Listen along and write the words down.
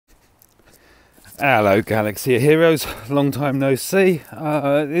Hello Galaxy Heroes, long time no see.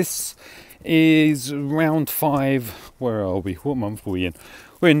 This is round 5. Where are we? What month are we in?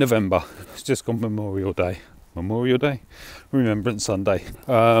 We're in November. It's just gone Memorial Day. Remembrance Sunday.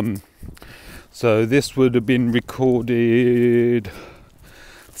 So this would have been recorded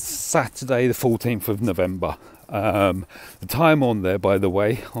Saturday the 14th of November. The time on there, by the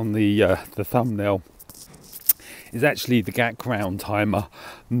way, on the thumbnail, is actually the GAC round timer,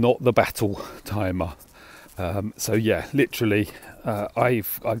 not the battle timer. So yeah, literally, I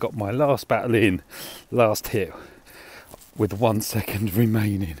got my last battle in, last hit, with 1 second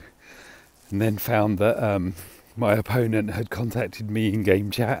remaining, and then found that my opponent had contacted me in game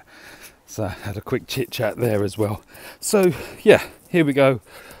chat, so I had a quick chit chat there as well. So yeah, here we go.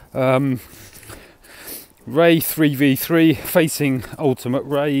 Ray 3v3 facing ultimate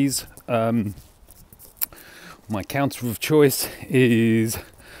Rays. My counter of choice is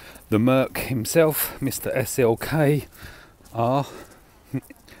the Merc himself, Mr. SLKR,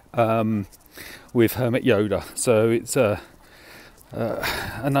 with Hermit Yoda. So it's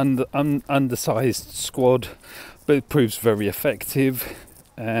an undersized squad, but it proves very effective.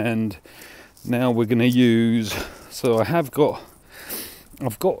 And now we're going to use. So I've got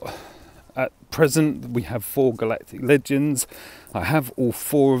at present we have 4 Galactic Legends. I have all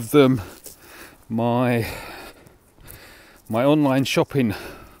 4 of them. My online shopping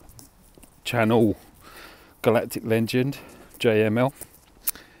channel, Galactic Legend, JML,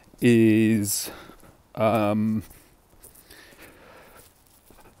 is has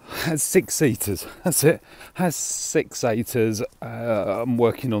 6 seaters. That's it. Has 6 seaters. I'm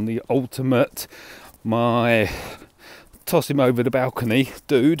working on the ultimate. Toss him over the balcony,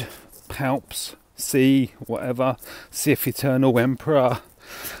 dude. Palps, C, whatever. Sith Eternal Emperor.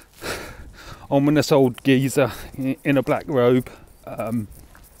 Ominous old geezer in a black robe.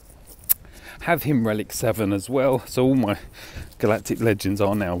 Have him Relic 7 as well. So all my Galactic Legends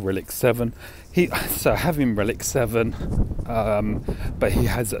are now Relic 7. So have him Relic 7, but he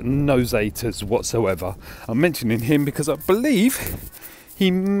has no Zetas whatsoever. I'm mentioning him because I believe he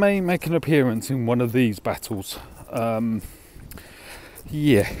may make an appearance in one of these battles.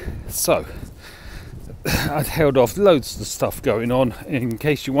 Yeah, so I've held off loads of stuff going on. In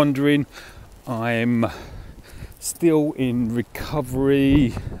case you're wondering, I'm still in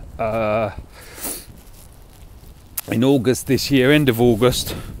recovery. In August this year, end of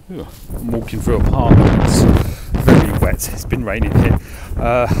August, I'm walking through a park and it's very wet. It's been raining here.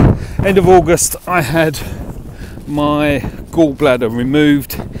 End of August, I had my gallbladder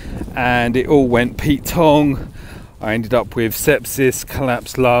removed and it all went Pete Tong. I ended up with sepsis,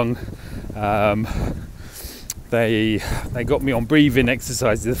 collapsed lung. They got me on breathing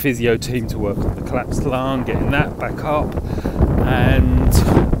exercises, the physio team, to work on the collapsed lung, getting that back up, and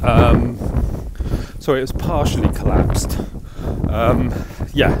sorry, it was partially collapsed.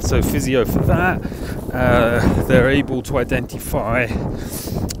 Yeah, so physio for that. They're able to identify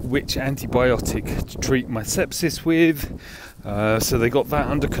which antibiotic to treat my sepsis with, so they got that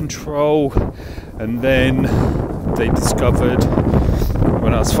under control, and then they discovered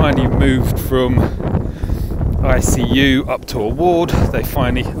when I was finally moved from ICU up to a ward, they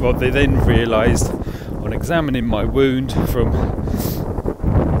then realised on examining my wound from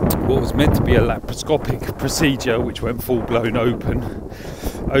what was meant to be a laparoscopic procedure, which went full-blown open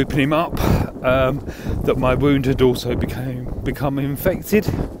him up, that my wound had also become infected.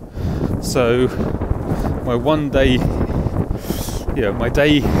 So my day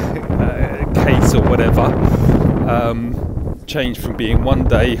case or whatever changed from being 1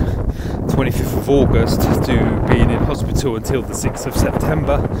 day, 25th of August, to being in hospital until the 6th of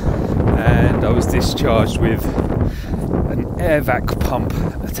September, and I was discharged with an air vac pump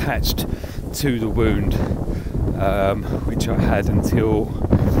attached to the wound, which I had until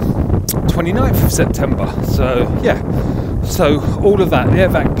 29th of September. So yeah, so all of that, the air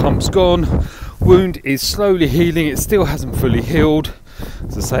vac pump's gone, wound is slowly healing, it still hasn't fully healed.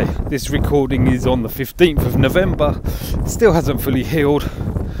 As I say, this recording is on the 15th of November, still hasn't fully healed,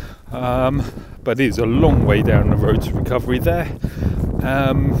 but it is a long way down the road to recovery there.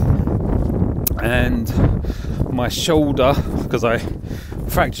 And my shoulder, because I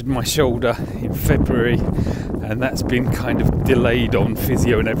fractured my shoulder in February, and that's been kind of delayed on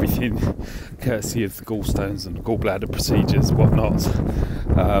physio and everything, courtesy of the gallstones and gallbladder procedures, whatnot.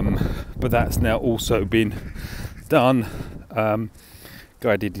 But that's now also been done.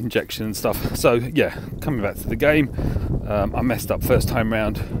 Guided injection and stuff. So yeah, coming back to the game, I messed up first time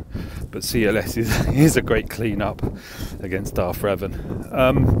round, but CLS is a great clean up against Darth Revan.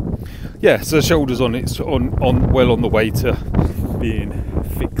 Yeah, so the shoulder's on well on the way to being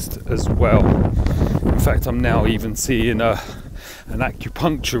fixed as well. In fact, I'm now even seeing an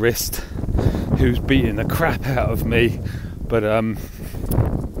acupuncturist who's beating the crap out of me, but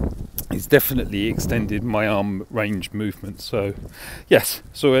he's definitely extended my arm range movement. So yes,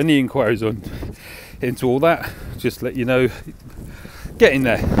 so any inquiries into all that, just let you know, getting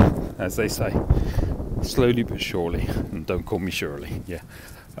there, as they say, slowly but surely. And don't call me Shirley. Yeah.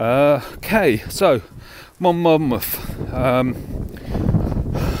 Okay, so Monmouth,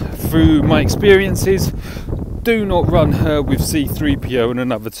 through my experiences, do not run her with C3PO and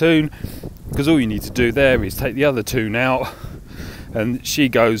another toon, because all you need to do there is take the other toon out and she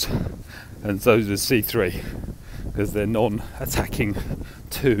goes, and so does C3, because they're non-attacking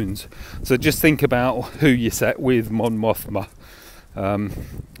toons. So just think about who you set with Mon Mothma,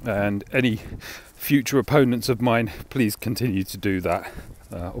 and any future opponents of mine, please continue to do that.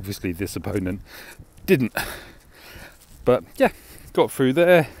 Obviously this opponent didn't, but yeah, got through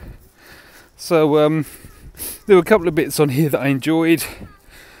there. So there were a couple of bits on here that I enjoyed.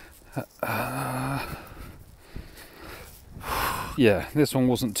 Yeah, this one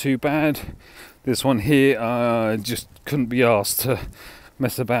wasn't too bad. This one here, I just couldn't be asked to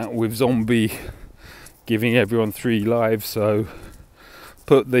mess about with zombie giving everyone 3 lives, so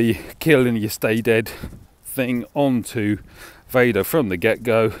put the kill and you stay dead thing onto Vader from the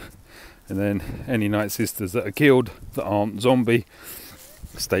get-go, and then any Night Sisters that are killed that aren't zombie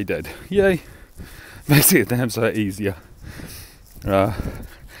stay dead. Yay! Makes it a damn sight easier.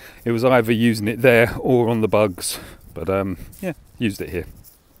 It was either using it there or on the bugs, but yeah, used it here.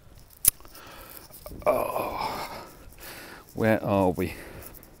 Oh, where are we?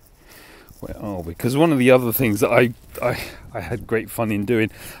 Because one of the other things that I had great fun in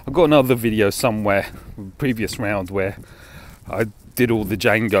doing, I've got another video somewhere, previous round, where I did all the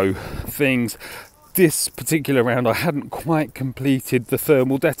Django things. This particular round I hadn't quite completed the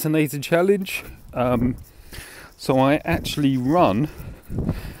thermal detonator challenge, so I actually run,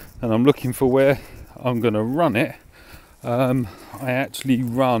 and I'm looking for where I'm going to run it. I actually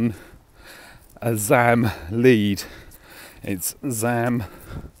run a ZAM lead. It's ZAM,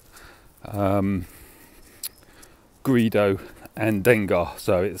 Greedo and Dengar,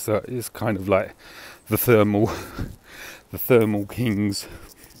 so it's kind of like the thermal kings,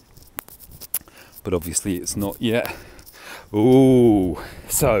 but obviously it's not yet. Ooh,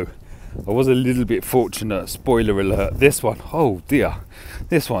 so I was a little bit fortunate. Spoiler alert, this one, oh dear,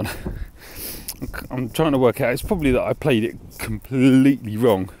 this one, I'm trying to work out, it's probably that I played it completely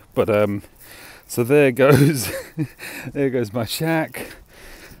wrong, but so there goes there goes my shack.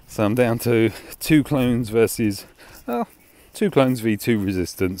 So I'm down to 2 clones versus 2 clones v 2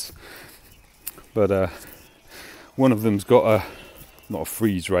 resistance, but one of them's got not a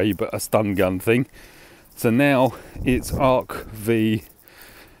freeze ray but a stun gun thing. So now it's Arc v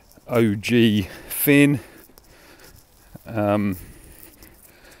OG Finn, and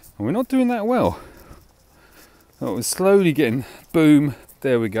we're not doing that well. Oh, we're slowly getting, boom,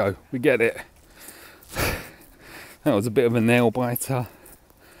 there we go, we get it. That was a bit of a nail biter.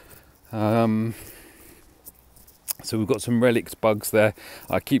 So we've got some relics bugs there.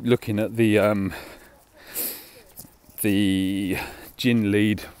 I keep looking at the Jin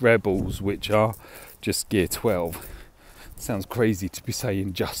lead rebels, which are just gear 12. Sounds crazy to be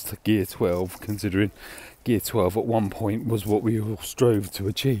saying just gear 12, considering gear 12 at one point was what we all strove to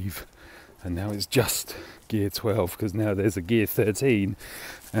achieve, and now it's just gear 12, because now there's a gear 13,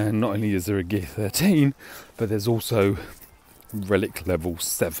 and not only is there a gear 13, but there's also relic level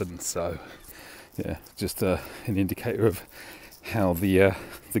 7. So yeah, just an indicator of how the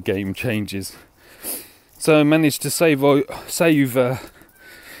game changes. So I managed to save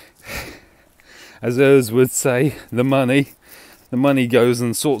as Urs would say, the money. The money goes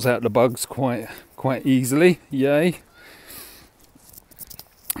and sorts out the bugs quite easily. Yay!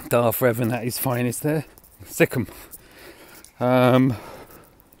 Darth Revan at his finest there. Sick 'em.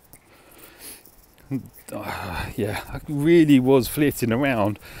 Yeah, I really was flitting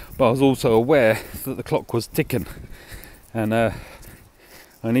around, but I was also aware that the clock was ticking, and I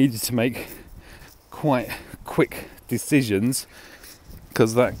needed to make quite quick decisions,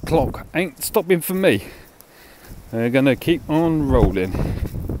 because that clock ain't stopping for me. They're gonna keep on rolling.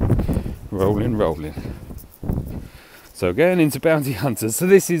 So going into Bounty Hunters. So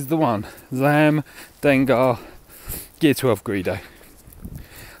this is the one, Zam, Dengar, Gear 12 Greedo.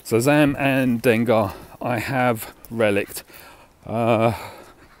 So Zam and Dengar I have relicked. Have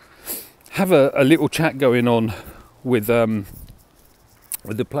a little chat going on with the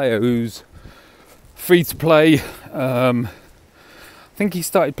player who's free to play. I think he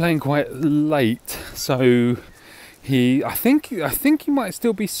started playing quite late, so I think he might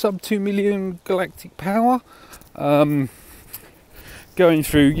still be sub 2 million galactic power. Going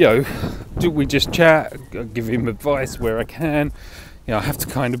through, we just chat, I give him advice where I can. I have to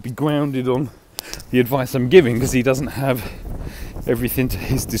kind of be grounded on the advice I'm giving because he doesn't have everything to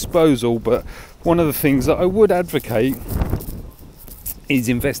his disposal. But one of the things that I would advocate is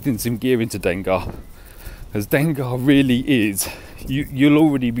investing some gear into Dengar, as Dengar really is, you'll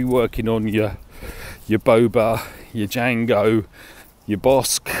already be working on your Boba, your Django, your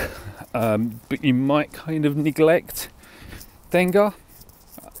Bosk, but you might kind of neglect Dengar.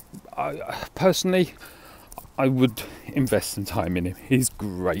 Personally, I would invest some time in him. He's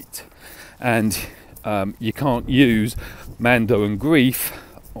great, and you can't use Mando and Grief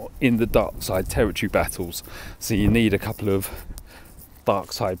in the dark side territory battles, so you need a couple of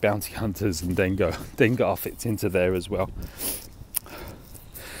dark side bounty hunters, and Dengar fits into there as well.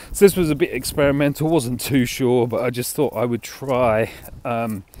 So this was a bit experimental, wasn't too sure, but I just thought I would try.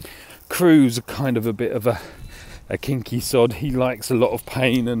 Crew's kind of a bit of a kinky sod. He likes a lot of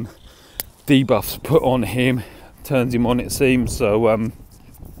pain and debuffs put on him, turns him on, it seems. So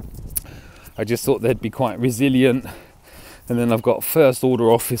I just thought they'd be quite resilient. And then I've got First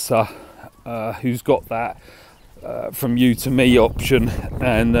Order Officer who's got that from you to me option,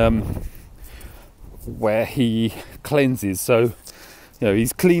 and where he cleanses. So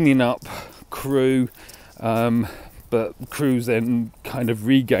he's cleaning up Crew, but Crew's then kind of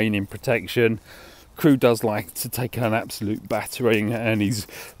regaining protection. Crew does like to take an absolute battering, and he's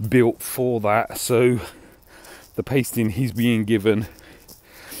built for that. So the pasting he's being given,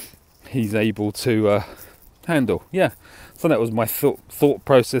 he's able to handle. So that was my thought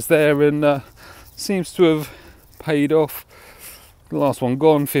process there, and seems to have paid off. The last one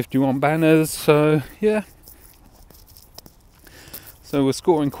gone, 51 banners. So so we're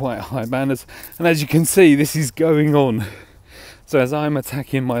scoring quite high banners, and as you can see, this is going on. So as I'm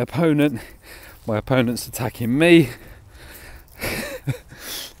attacking my opponent's attacking me.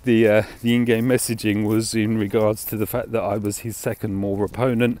 The in-game messaging was in regards to the fact that I was his second more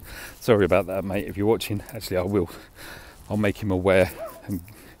opponent. Sorry about that, mate, if you're watching. Actually, I'll make him aware and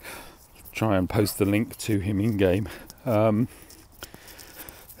try and post the link to him in-game, that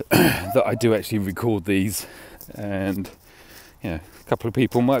I do actually record these, and a couple of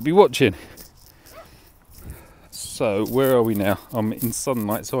people might be watching. So where are we now? I'm in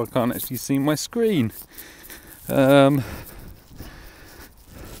sunlight, so I can't actually see my screen. I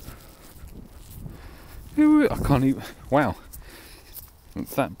can't even. Wow,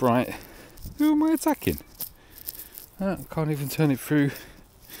 it's that bright. Who am I attacking? I can't even turn it through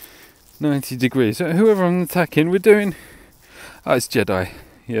 90 degrees. So whoever I'm attacking, we're doing. Oh, it's Jedi.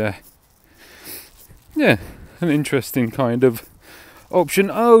 Yeah, an interesting kind of option.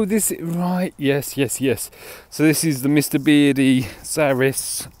 Oh, this, right, yes. So this is the Mr. Beardy,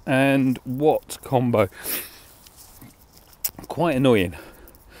 Zaris and Watt combo. Quite annoying.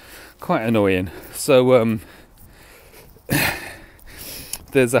 So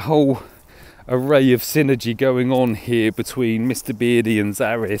there's a whole array of synergy going on here between Mr. Beardy and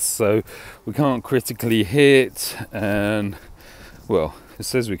Zaris, so we can't critically hit, and well, it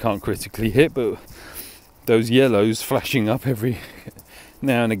says we can't critically hit, but those yellows flashing up every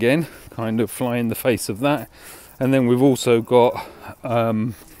now and again kind of fly in the face of that. And then we've also got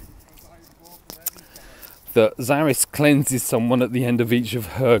that Zaris cleanses someone at the end of each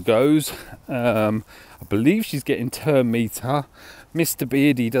of her goes. I believe she's getting turn meter. Mr.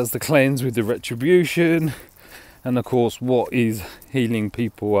 Beardy does the cleanse with the retribution, and of course Watt is healing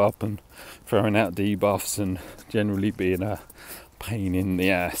people up and throwing out debuffs and generally being a pain in the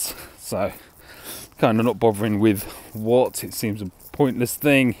ass. So kind of not bothering with Watt. It seems a pointless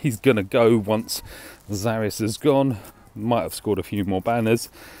thing. He's gonna go once Zaris has gone. Might have scored a few more banners,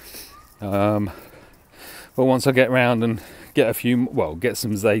 but once I get round and get some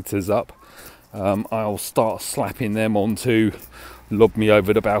Zetas up, I'll start slapping them onto Lob Me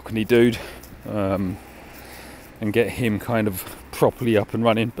Over the Balcony Dude, and get him kind of properly up and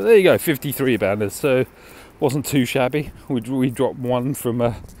running. But there you go, 53 banners, so wasn't too shabby. We dropped one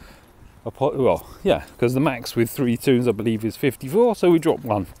from because the max with 3 tunes I believe is 54, so we dropped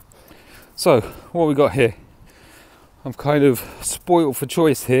one. So what we got here, I'm kind of spoiled for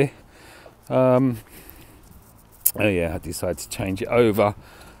choice here. I decided to change it over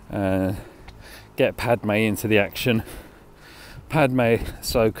and get Padme into the action. Padme,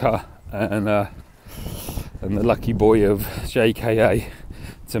 Ahsoka, and the lucky boy of JKA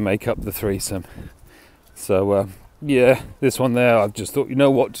to make up the threesome. So this one there, I've just thought, you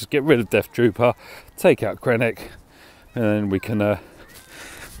know what, just get rid of Death Trooper, take out Krennic, and then we can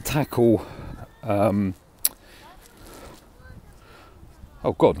tackle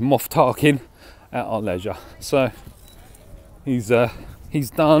oh god, Moff Tarkin at our leisure. So he's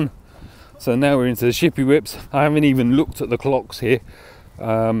done. So now we're into the shippy whips. I haven't even looked at the clocks here.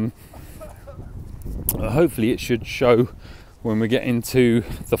 Hopefully it should show when we get into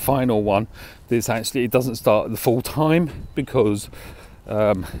the final one. This actually, it doesn't start at the full time because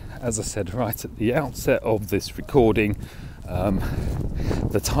as I said right at the outset of this recording,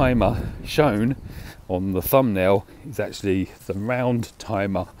 the timer shown on the thumbnail is actually the round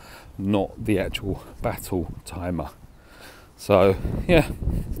timer, not the actual battle timer. So yeah,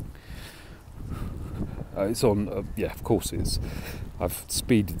 it's on. Yeah, of course it is. I've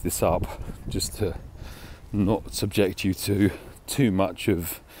speeded this up just to not subject you to too much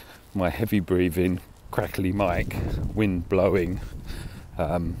of my heavy breathing, crackly mic, wind blowing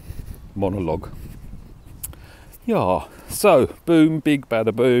monologue. Yeah, so boom, big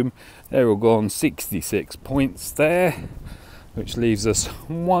bada boom, they're all gone. 66 points there, which leaves us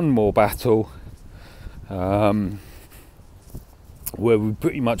one more battle where we're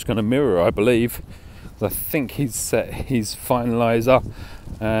pretty much going to mirror, I believe. I think he's set his finalizer,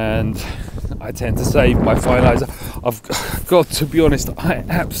 and I tend to save my finalizer. I've got to be honest, I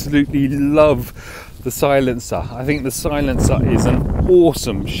absolutely love the silencer. I think the silencer is an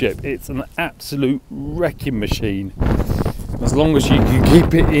awesome ship. It's an absolute wrecking machine. As long as you can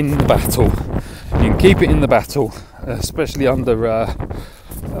keep it in the battle, you can keep it in the battle, especially under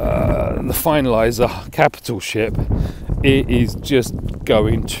the finalizer capital ship. It is just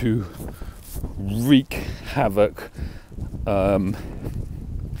going to wreak havoc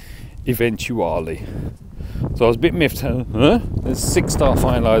eventually. So I was a bit miffed. There's a 6-star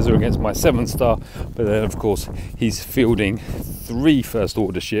finalizer against my 7-star, but then of course he's fielding 3 first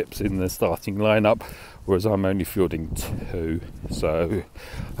order ships in the starting lineup, whereas I'm only fielding 2. So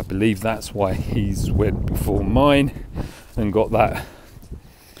I believe that's why he's went before mine and got that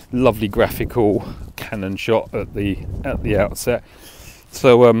lovely graphical cannon shot at the outset.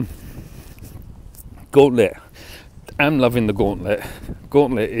 So Gauntlet, I'm loving the Gauntlet.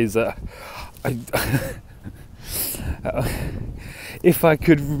 Gauntlet is if I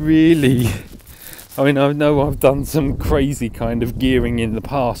could really, I mean, I know I've done some crazy kind of gearing in the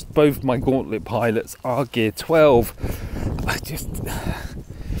past. Both my Gauntlet pilots are gear 12.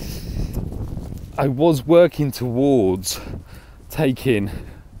 I was working towards taking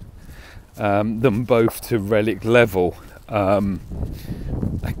them both to relic level.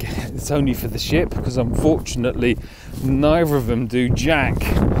 Again, it's only for the ship, because unfortunately neither of them do GAC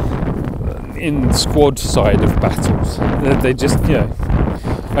in squad side of battles. They just, you know,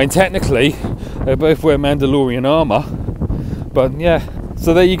 I mean, technically they both wear Mandalorian armour, but yeah.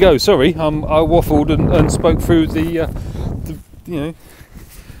 So there you go. Sorry, I waffled and spoke through the you know,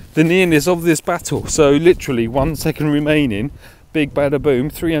 the nearness of this battle. So literally 1 second remaining. Big bada boom,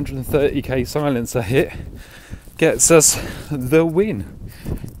 330k silencer hit gets us the win.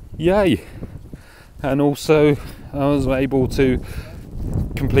 Yay! And also I was able to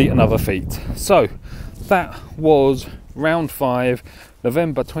complete another feat. So that was round 5,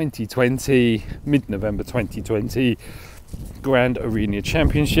 November 2020, mid-November 2020, Grand Arena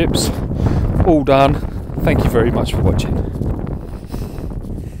Championships. All done. Thank you very much for watching.